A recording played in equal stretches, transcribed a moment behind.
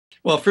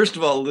Well, first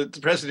of all, the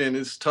president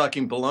is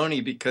talking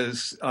baloney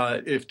because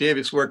if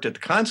Davis worked at the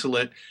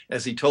consulate,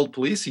 as he told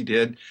police he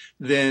did,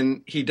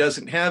 then he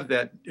doesn't have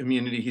that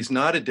immunity. He's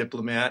not a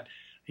diplomat.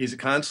 He's a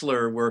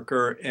consular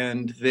worker,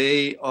 and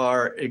they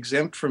are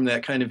exempt from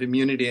that kind of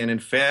immunity. And in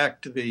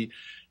fact, the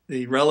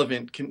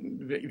relevant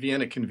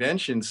Vienna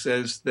Convention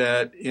says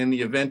that in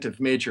the event of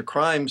major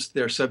crimes,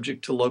 they're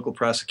subject to local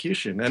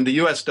prosecution. And the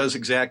U.S. does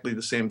exactly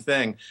the same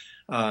thing,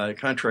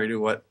 contrary to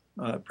what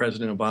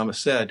President Obama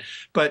said.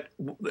 But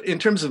in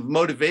terms of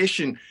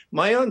motivation,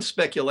 my own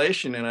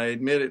speculation, and I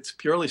admit it's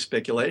purely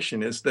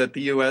speculation, is that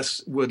the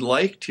U.S. would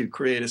like to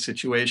create a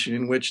situation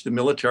in which the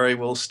military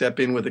will step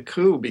in with a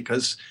coup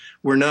because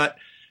we're not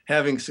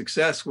having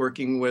success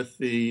working with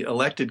the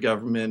elected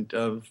government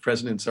of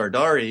President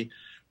Zardari,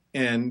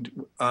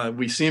 and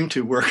we seem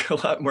to work a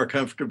lot more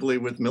comfortably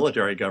with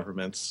military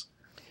governments.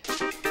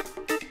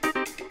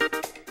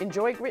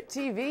 Enjoy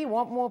GRITtv?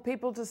 Want more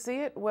people to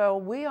see it?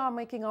 Well, we are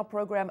making our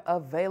program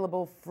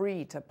available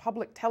free to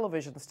public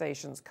television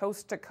stations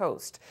coast to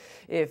coast.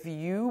 If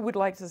you would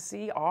like to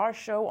see our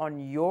show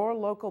on your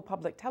local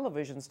public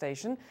television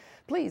station,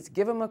 please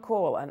give them a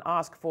call and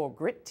ask for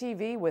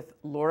GRITtv with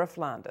Laura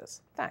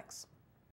Flanders. Thanks.